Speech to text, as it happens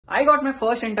I got my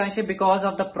first internship because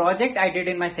of the project I did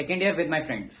in my second year with my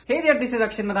friends. Hey there, this is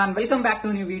Akshay Madan. Welcome back to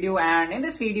a new video, and in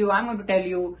this video I'm going to tell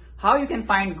you how you can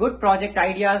find good project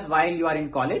ideas while you are in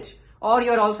college or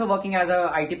you're also working as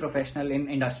a IT professional in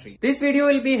industry. This video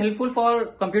will be helpful for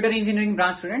computer engineering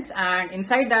branch students, and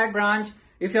inside that branch,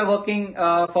 if you're working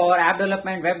for app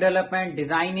development, web development,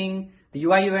 designing, the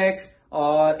UI UX,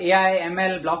 or AI,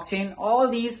 ML, blockchain, all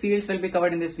these fields will be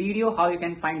covered in this video, how you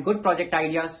can find good project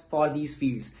ideas for these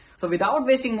fields. So without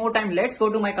wasting more time, let's go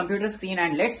to my computer screen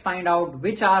and let's find out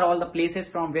which are all the places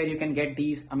from where you can get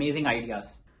these amazing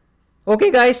ideas.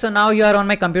 Okay guys, so now you are on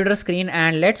my computer screen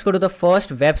and let's go to the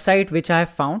first website which I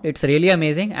have found. It's really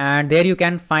amazing, and there you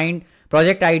can find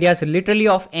project ideas literally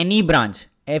of any branch.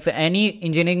 If any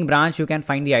engineering branch, you can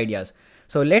find the ideas.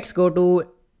 So let's go to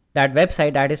that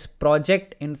website, that is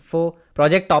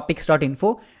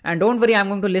projecttopics.info, and don't worry, I'm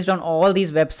going to list down all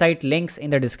these website links in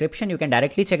the description. You can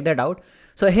directly check that out.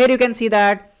 So here you can see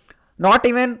that not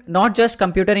just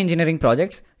computer engineering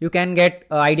projects, you can get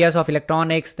ideas of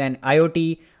electronics, then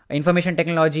IoT, information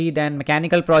technology, then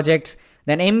mechanical projects,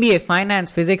 then MBA,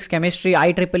 finance, physics, chemistry,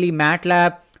 IEEE,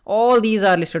 MATLAB, all these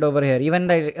are listed over here. Even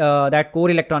that core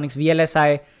electronics,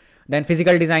 VLSI, then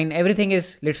physical design, everything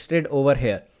is listed over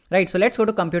here. Right, so let's go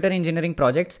to computer engineering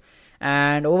projects,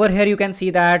 and over here you can see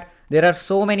that there are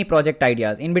so many project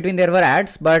ideas. In between there were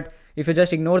ads, but if you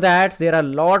just ignore the ads, there are a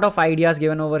lot of ideas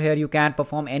given over here. You can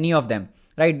perform any of them.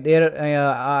 Right there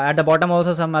at the bottom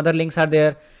also some other links are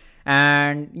there.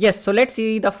 And yes, so let's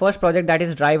see the first project, that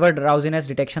is driver drowsiness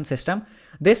detection system.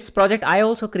 This project I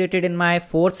also created in my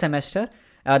 4th semester,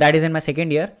 that is in my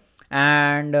second year.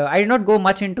 And I did not go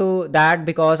much into that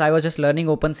because I was just learning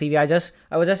OpenCV.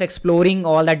 I was just exploring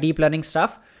all that deep learning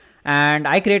stuff, and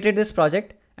I created this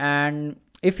project. And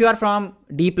if you are from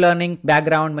deep learning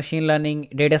background, machine learning,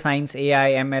 data science,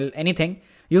 AI, ML, anything,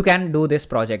 you can do this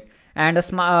project. And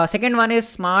the second one is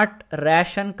smart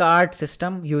ration card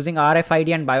system using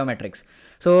RFID and biometrics.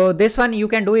 So this one you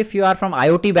can do if you are from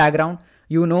IoT background,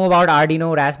 you know about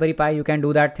Arduino, Raspberry Pi, you can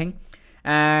do that thing.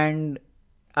 And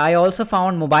I also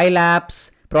found mobile apps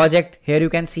project. Here you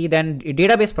can see then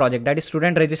database project, that is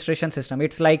student registration system.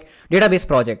 It's like database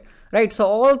project, right? So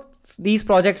all these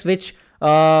projects which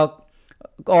all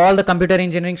the computer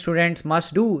engineering students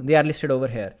must do, they are listed over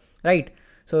here, right?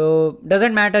 So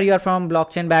doesn't matter you are from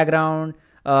blockchain background,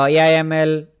 AI,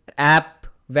 ML, app,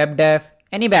 web dev,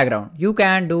 any background, you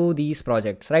can do these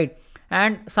projects, right?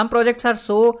 And some projects are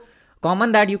so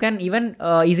common that you can even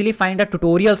easily find the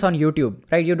tutorials on YouTube,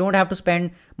 right? You don't have to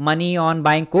spend money on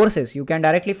buying courses. You can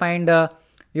directly find the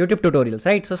YouTube tutorials,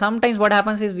 right? So sometimes what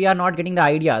happens is we are not getting the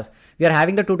ideas. We are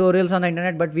having the tutorials on the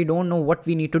internet, but we don't know what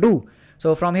we need to do.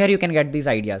 So from here you can get these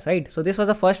ideas, right? So this was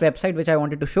the first website which I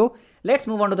wanted to show. Let's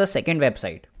move on to the second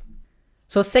website.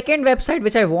 So second website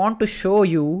which I want to show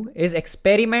you is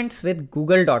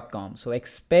experimentswithgoogle.com. So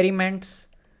experiments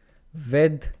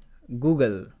with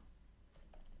Google.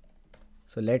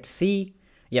 So let's see.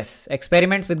 Yes,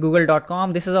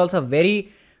 experimentswithgoogle.com. This is also a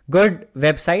very good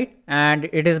website, and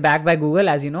it is backed by Google,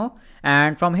 as you know.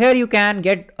 And from here you can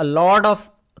get a lot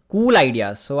of cool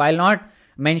ideas. So I'll not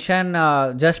mention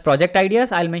just project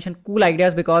ideas. I'll mention cool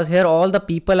ideas because here all the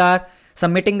people are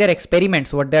submitting their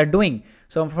experiments, what they're doing.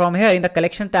 So from here in the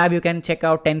collection tab, you can check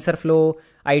out TensorFlow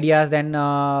ideas. Then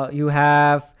you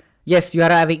are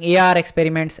having AR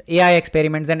experiments, AI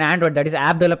experiments, and Android, that is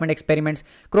app development experiments,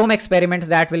 Chrome experiments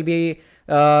that will be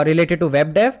related to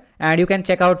web dev. And you can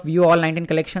check out view all 19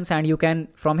 collections, and you can,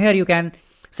 from here you can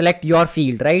select your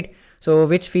field, right? So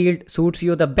which field suits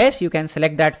you the best, you can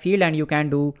select that field and you can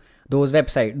do those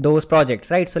projects,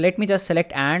 right? So let me just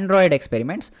select Android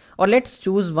experiments, or let's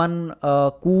choose one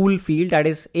cool field, that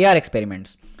is AR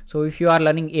experiments. So if you are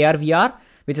learning AR VR,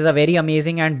 which is a very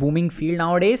amazing and booming field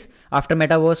nowadays after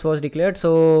metaverse was declared.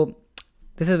 So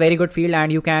this is a very good field,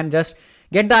 and you can just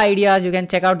get the ideas. You can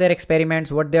check out their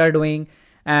experiments, what they are doing.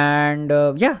 And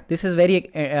yeah, this is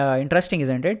very interesting,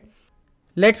 isn't it?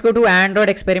 Let's go to Android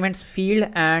experiments field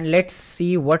and let's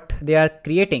see what they are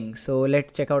creating. So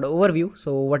let's check out overview.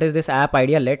 So what is this app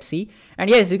idea? Let's see. And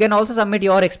yes, you can also submit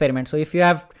your experiment. So if you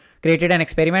have created an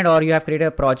experiment or you have created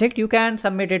a project, you can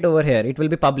submit it over here. It will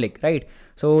be public, right?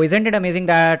 So isn't it amazing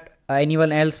that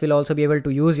anyone else will also be able to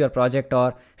use your project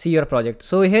or see your project?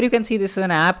 So here you can see this is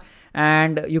an app,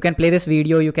 and you can play this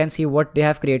video. You can see what they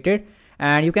have created,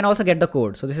 and you can also get the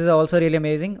code. So this is also really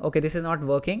amazing. Okay, this is not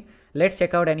working. Let's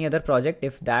check out any other project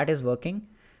if that is working.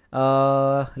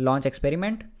 Launch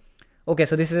experiment. Okay,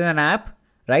 so this is an app,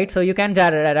 right? So you can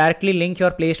directly link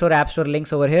your Play Store, App Store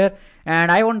links over here.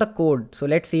 And I want the code. So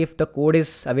let's see if the code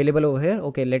is available over here.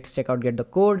 Okay, let's check out get the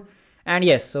code. And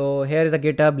yes, so here is a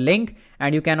GitHub link,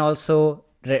 and you can also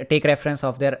take reference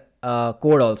of their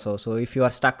code also. So if you are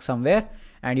stuck somewhere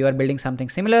and you are building something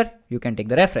similar, you can take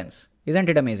the reference. Isn't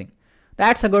it amazing?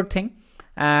 That's a good thing.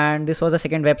 And this was the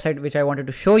second website which I wanted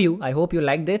to show you. I hope you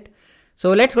liked it.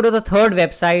 So let's go to the third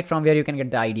website from where you can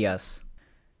get the ideas.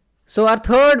 So our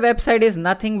third website is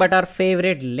nothing but our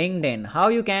favorite LinkedIn. How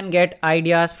you can get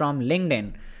ideas from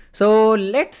LinkedIn. So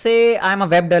let's say I'm a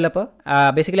web developer.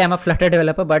 Basically I'm a Flutter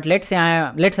developer, but let's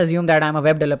assume that I'm a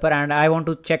web developer and I want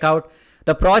to check out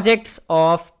the projects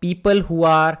of people who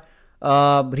are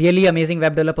really amazing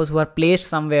web developers who are placed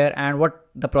somewhere and what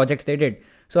the projects they did.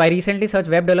 So I recently searched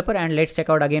web developer, and let's check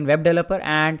out again web developer,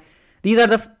 and these are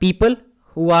the people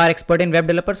who are expert in web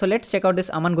developer. So let's check out this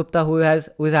Aman Gupta who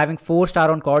is having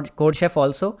 4-star on CodeChef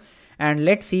also, and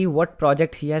let's see what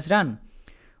project he has done.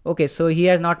 Okay, so he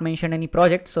has not mentioned any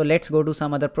project. So let's go to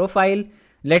some other profile.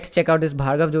 Let's check out this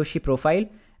Bhargav Joshi profile,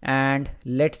 and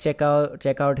let's check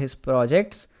out his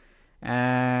projects.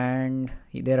 And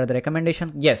there are the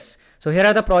recommendations. Yes, so here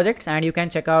are the projects, and you can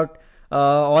check out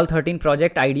all 13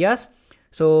 project ideas.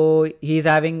 So he's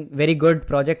having very good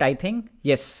project, I think.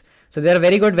 Yes, so there are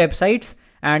very good websites,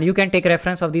 and you can take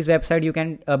reference of these websites. You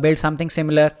can build something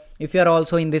similar if you are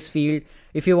also in this field.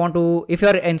 If you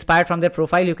are inspired from their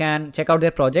profile, you can check out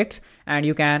their projects and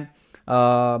you can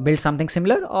build something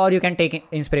similar, or you can take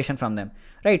inspiration from them,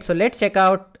 right? So let's check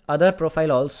out other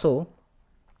profile also,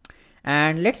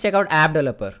 and let's check out app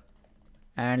developer,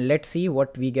 and let's see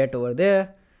what we get over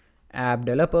there. App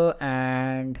developer,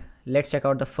 and let's check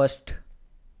out the first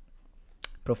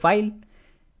profile,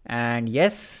 and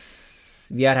yes,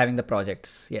 we are having the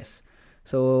projects. Yes,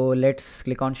 so let's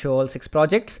click on show all 6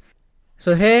 projects.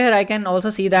 So here I can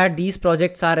also see that these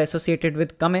projects are associated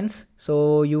with comments,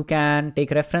 so you can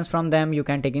take reference from them, you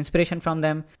can take inspiration from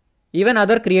them. Even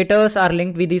other creators are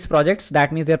linked with these projects.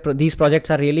 That means these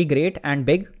projects are really great and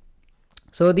big.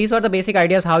 So these are the basic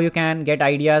ideas how you can get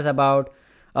ideas about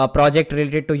a project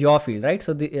related to your field, right?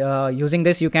 So using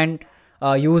this, you can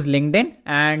use LinkedIn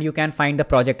and you can find the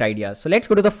project ideas. So let's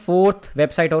go to the fourth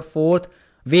website or fourth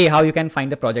way how you can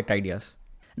find the project ideas.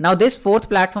 Now this fourth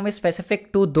platform is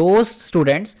specific to those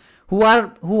students who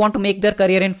want to make their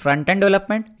career in front-end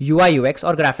development, UI UX,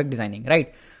 or graphic designing,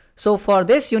 right? So for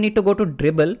this, you need to go to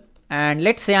Dribble, and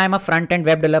let's say I'm a front-end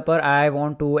web developer. I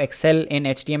want to excel in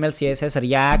HTML, CSS,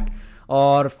 React,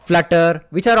 or Flutter,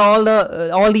 which are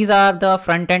all these are the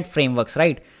front-end frameworks,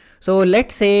 right? So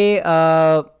let's say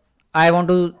I want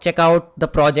to check out the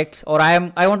projects, or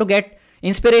I want to get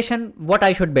inspiration what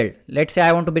I should build. Let's say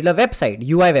I want to build a website,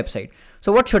 UI website.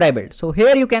 So what should I build? So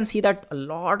here you can see that a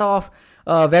lot of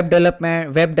web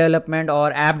development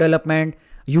or app development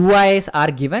UIs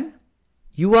are given.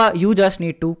 You just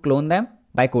need to clone them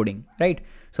by coding, right?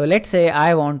 So let's say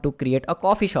I want to create a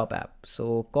coffee shop app.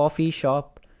 So coffee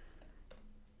shop,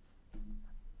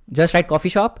 just write coffee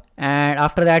shop, and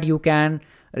after that you can,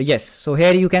 yes, so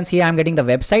here you can see I'm getting the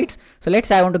websites. So let's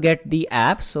say I want to get the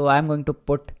app, so I'm going to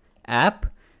put app,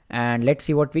 and let's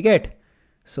see what we get.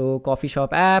 So coffee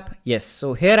shop app, yes,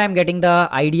 so here I'm getting the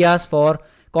ideas for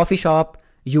coffee shop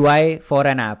UI for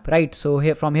an app, right? So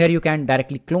here, from here you can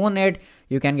directly clone it,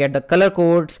 you can get the color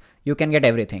codes, you can get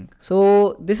everything.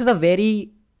 So this is a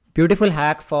very beautiful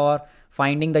hack for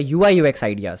finding the UI UX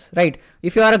ideas, right?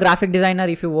 If you are a graphic designer,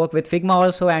 if you work with Figma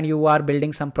also, and you are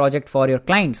building some project for your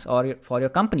clients or for your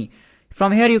company,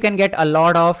 from here you can get a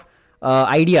lot of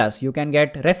ideas, you can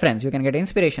get reference, you can get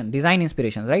inspiration, design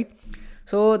inspirations, right?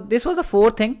 So this was the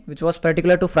fourth thing which was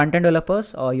particular to front-end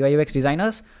developers or UI UX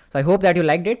designers. So I hope that you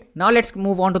liked it. Now let's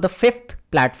move on to the fifth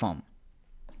platform.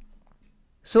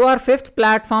 So our fifth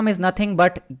platform is nothing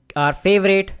but our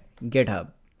favorite,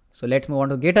 GitHub. So let's move on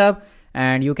to GitHub,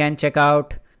 and you can check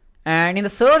out, and in the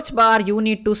search bar you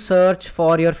need to search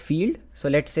for your field. So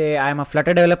let's say I'm a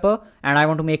Flutter developer and I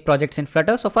want to make projects in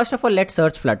Flutter. So first of all, let's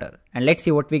search Flutter and let's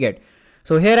see what we get.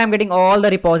 So here I'm getting all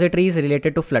the repositories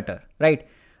related to Flutter, right?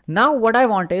 Now what I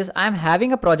want is, I'm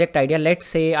having a project idea. Let's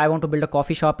say I want to build a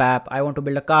coffee shop app, I want to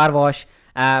build a car wash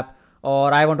app,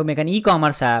 or I want to make an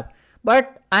e-commerce app,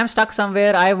 but I'm stuck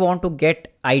somewhere. I want to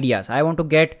get ideas. I want to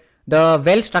get the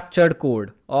well-structured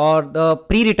code or the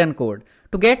pre-written code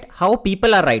to get how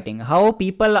people are writing, how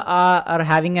people are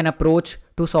having an approach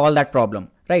to solve that problem,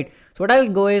 right? So what I'll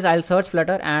go is, I'll search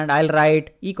Flutter and I'll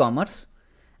write e-commerce,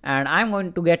 and I'm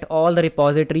going to get all the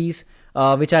repositories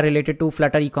which are related to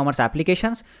Flutter e-commerce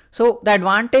applications. So the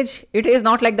advantage, it is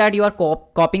not like that you are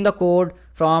copying the code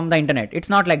from the internet. It's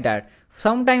not like that.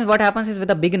 Sometimes what happens is, with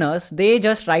the beginners, they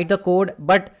just write the code,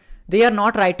 but they are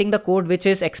not writing the code which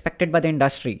is expected by the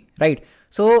industry, right?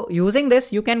 So using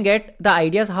this, you can get the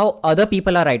ideas how other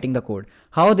people are writing the code,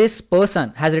 how this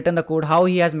person has written the code, how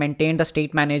he has maintained the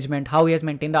state management, how he has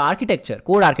maintained the architecture,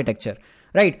 code architecture,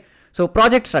 right? So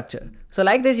project structure. So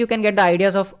like this, you can get the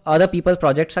ideas of other people's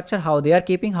project structure, how they are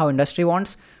keeping, how industry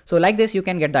wants. So like this, you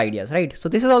can get the ideas, right? So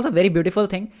this is also a very beautiful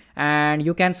thing, and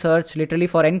you can search literally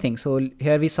for anything. So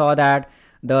here we saw that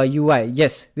the UI,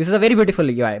 yes, this is a very beautiful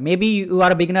UI. Maybe you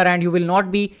are a beginner and you will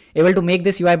not be able to make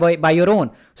this UI by your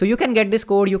own. So you can get this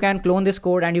code, you can clone this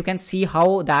code, and you can see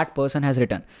how that person has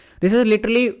written. This is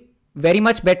literally very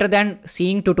much better than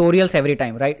seeing tutorials every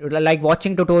time, right? Like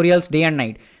watching tutorials day and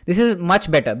night. This is much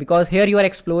better because here you are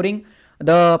exploring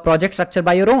the project structure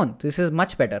by your own. This is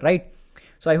much better, right?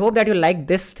 So I hope that you like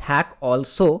this hack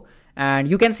also, and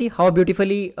you can see how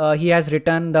beautifully he has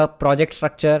written the project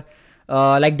structure,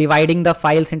 like dividing the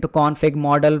files into config,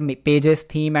 model, pages,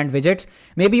 theme, and widgets.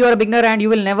 Maybe you are a beginner and you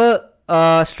will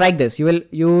never strike this. You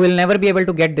will never be able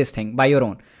to get this thing by your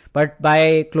own. But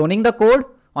by cloning the code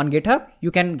on GitHub,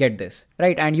 you can get this,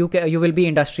 right? And you will be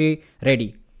industry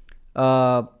ready.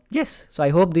 Yes. So I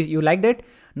hope you liked it.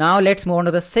 Now let's move on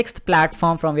to the sixth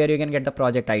platform from where you can get the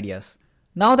project ideas.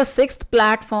 Now the sixth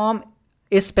platform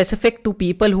is specific to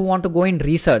people who want to go in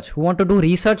research, who want to do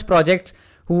research projects,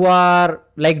 who are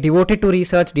like devoted to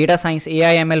research, data science,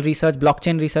 AI, ML research,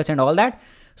 blockchain research, and all that.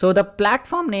 So the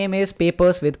platform name is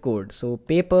Papers with Code. So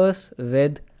Papers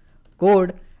with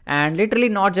Code, and literally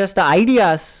not just the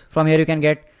ideas from here you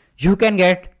can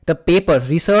get the papers,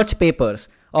 research papers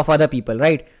of other people,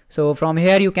 right? So from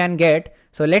here you can get,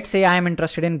 so let's say I am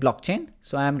interested in blockchain.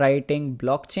 So I am writing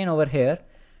blockchain over here,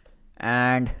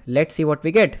 and let's see what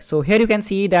we get. So here you can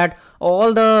see that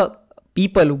all the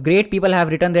great people have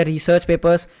written their research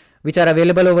papers, which are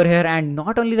available over here. And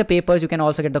not only the papers, you can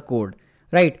also get the code,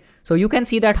 right? So you can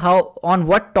see that how on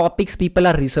what topics people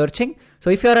are researching. So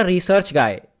if you're a research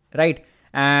guy, right,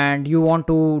 and you want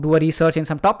to do a research in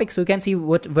some topics, so you can see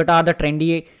what are the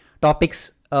trendy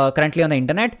topics currently on the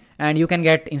internet, and you can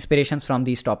get inspirations from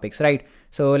these topics, right?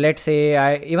 So let's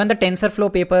say even the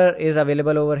TensorFlow paper is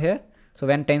available over here. So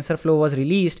when TensorFlow was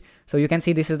released, so you can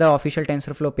see this is the official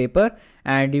TensorFlow paper,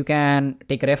 and you can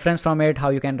take reference from it, how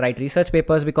you can write research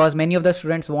papers, because many of the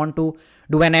students want to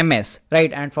do an MS,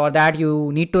 right? And for that,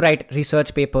 you need to write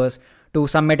research papers to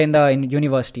submit in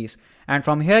universities. And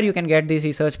from here, you can get these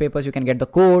research papers, you can get the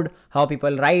code, how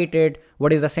people write it,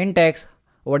 what is the syntax,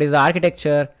 what is the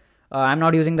architecture. I'm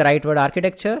not using the right word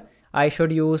architecture. I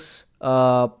should use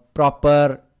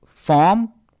proper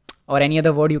form or any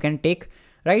other word you can take,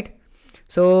 right?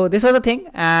 So this was the thing,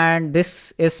 and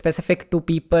this is specific to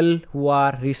people who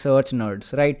are research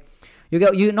nerds, right?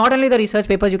 You not only the research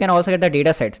papers, you can also get the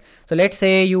data sets. So let's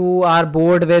say you are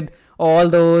bored with all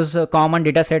those common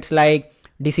data sets like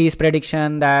disease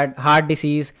prediction, that heart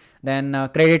disease, then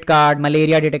credit card,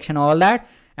 malaria detection, all that.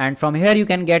 And from here you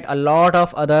can get a lot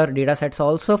of other data sets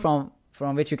also from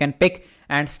which you can pick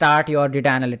and start your data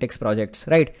analytics projects,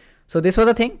 right? So this was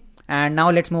the thing. And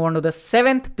now let's move on to the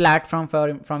seventh platform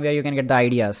from where you can get the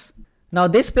ideas. Now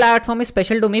this platform is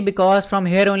special to me because from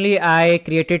here only I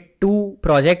created 2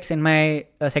 projects in my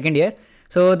second year.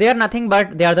 So they are nothing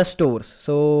but they are the stores.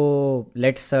 So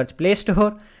let's search Play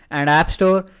Store and App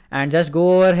Store and just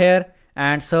go over here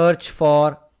and search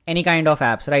for any kind of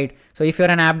apps, right? So if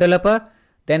you're an app developer,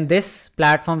 then this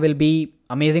platform will be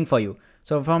amazing for you.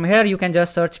 So from here you can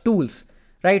just search tools,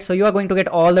 right? So you are going to get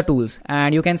all the tools,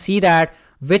 and you can see that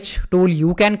which tool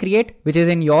you can create, which is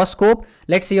in your scope.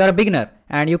 Let's say you're a beginner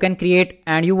and you can create,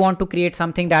 and you want to create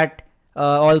something that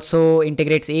also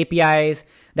integrates APIs,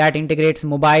 that integrates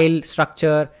mobile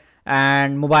structure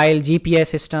and mobile GPS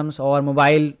systems or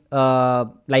mobile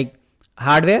like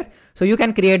hardware. So you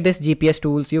can create this GPS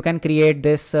tools, you can create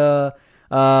this mobile,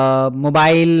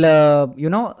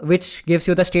 which gives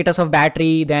you the status of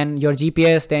battery, then your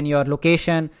GPS, then your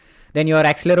location, then your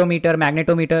accelerometer,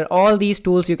 magnetometer, all these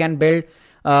tools you can build.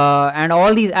 And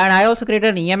all these, and I also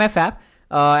created an EMF app,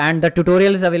 and the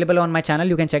tutorial is available on my channel.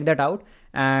 You can check that out.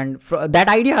 And that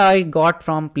idea I got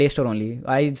from Play Store only.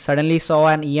 I suddenly saw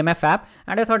an EMF app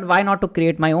and I thought, why not to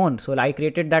create my own? So I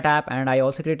created that app, and I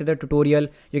also created the tutorial.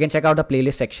 You can check out the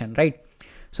playlist section, right?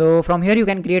 So from here you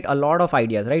can create a lot of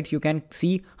ideas, right? You can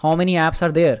see how many apps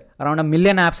are there. Around 1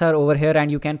 million apps are over here, and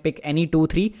you can pick any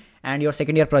 2-3, and your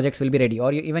second year projects will be ready,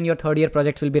 or even your third year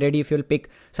projects will be ready if you'll pick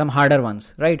some harder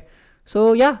ones, right?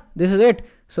 So yeah, this is it.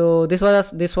 So this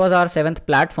was our 7th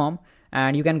platform,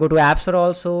 and you can go to App Store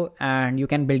also, and you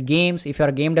can build games. If you're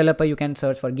a game developer, you can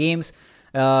search for games.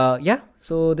 Yeah,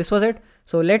 so this was it.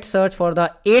 So let's search for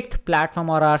the 8th platform,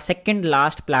 or our second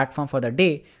last platform for the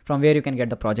day, from where you can get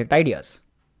the project ideas.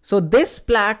 So this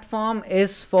platform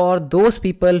is for those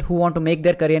people who want to make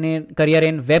their career in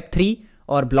Web3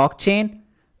 or blockchain,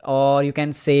 or you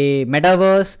can say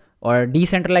metaverse or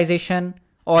decentralization,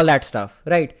 all that stuff,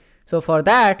 right? So for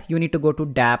that, you need to go to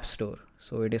DApp Store.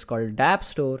 So it is called DApp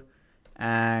Store,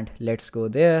 and let's go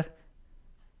there.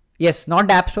 Yes, not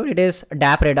DApp Store, it is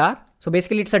DApp Radar. So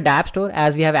basically it's a DApp Store.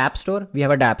 As we have App Store, we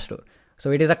have a DApp Store.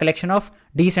 So it is a collection of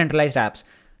decentralized apps,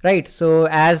 right? So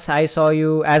as I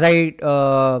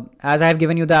have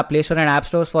given you the Play Store and App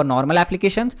Stores for normal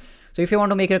applications. So if you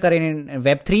want to make your career in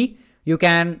Web3, you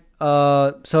can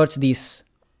search these.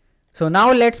 So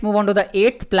now let's move on to the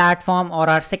 8th platform, or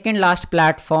our second last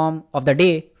platform of the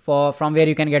day, from where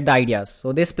you can get the ideas.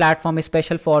 So this platform is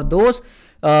special for those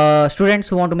students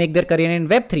who want to make their career in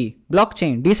Web3,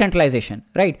 blockchain, decentralization,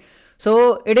 right?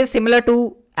 So it is similar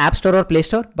to App Store or Play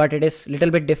Store, but it is a little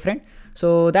bit different.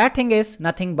 So that thing is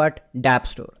nothing but DApp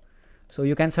Store. So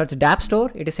you can search DApp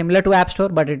Store. It is similar to App Store,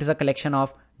 but it is a collection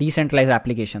of decentralized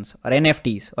applications or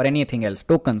NFTs or anything else,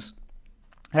 tokens,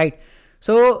 right?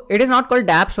 So it is not called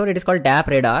DApp Store, it is called DApp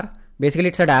Radar. Basically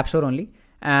it's a DApp Store only.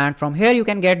 And from here you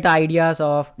can get the ideas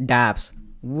of dApps,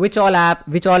 which all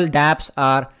dApps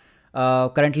are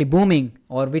currently booming,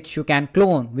 or which you can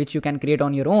clone, which you can create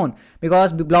on your own,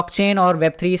 because blockchain or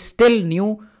Web3 is still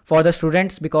new for the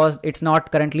students because it's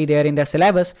not currently there in their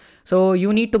syllabus. So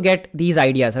you need to get these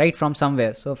ideas, right, from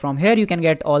somewhere. So from here you can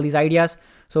get all these ideas.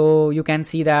 So you can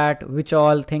see that which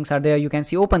all things are there. You can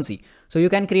see OpenSea. So you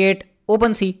can create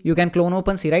OpenSea, you can clone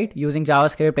OpenSea, right, using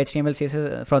JavaScript, HTML,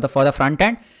 CSS for the front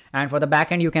end, and for the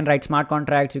back end you can write smart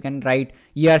contracts, you can write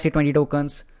ERC20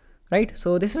 tokens, right?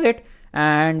 So this is it.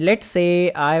 And let's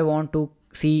say I want to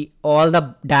see all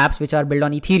the dApps which are built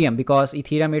on Ethereum, because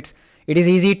Ethereum it is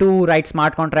easy to write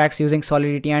smart contracts using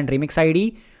Solidity and Remix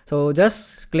ID. So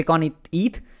just click on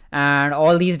ETH, and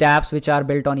all these dApps which are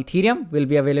built on Ethereum will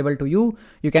be available to you.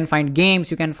 You can find games,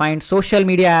 you can find social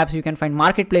media apps, you can find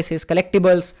marketplaces,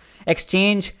 collectibles,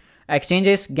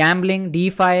 exchanges, gambling,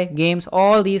 DeFi, games,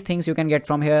 all these things you can get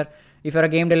from here. If you're a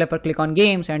game developer, click on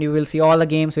games and you will see all the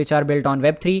games which are built on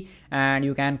Web3, and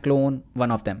you can clone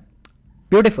one of them.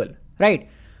 Beautiful, right?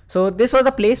 So this was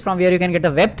the place from where you can get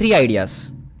the Web3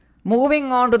 ideas.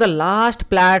 Moving on to the last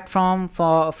platform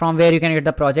from where you can get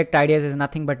the project ideas is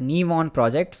nothing but Neon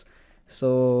projects.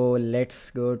 So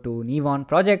let's go to Neon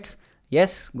projects.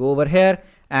 Yes, go over here.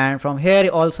 And from here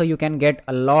also you can get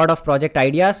a lot of project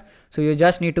ideas. So you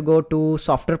just need to go to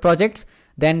software projects,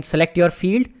 then select your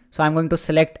field. So I'm going to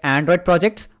select Android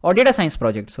projects or data science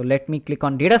projects. So let me click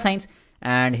on data science,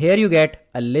 and here you get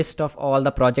a list of all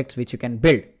the projects which you can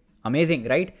build. Amazing,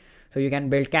 right? So you can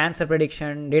build cancer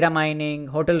prediction, data mining,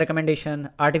 hotel recommendation,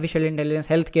 artificial intelligence,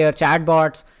 healthcare,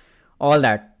 chatbots, all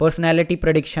that, personality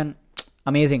prediction.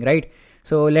 Amazing, right?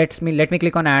 So let me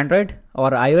click on Android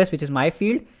or iOS, which is my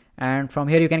field. And from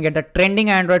here you can get the trending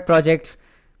Android projects,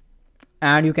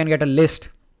 and you can get a list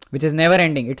which is never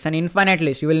ending. It's an infinite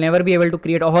list. You will never be able to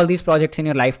create all these projects in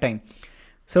your lifetime.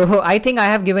 So I think I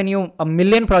have given you a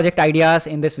million project ideas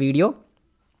in this video.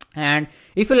 And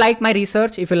if you like my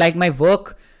research, if you like my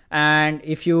work, and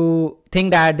if you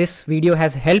think that this video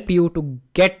has helped you to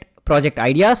get project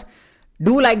ideas,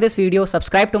 do like this video,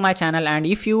 subscribe to my channel. And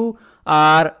if you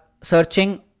are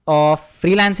searching of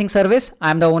freelancing service,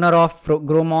 I'm the owner of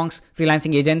GrowMonk's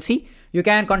freelancing agency. You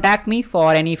can contact me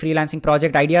for any freelancing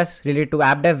project ideas related to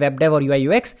app dev, web dev, or UI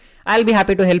UX. I'll be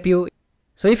happy to help you.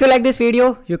 So if you like this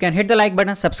video, you can hit the like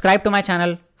button, subscribe to my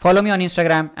channel, follow me on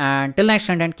Instagram, and till next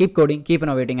content, keep coding, keep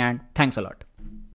innovating, and thanks a lot.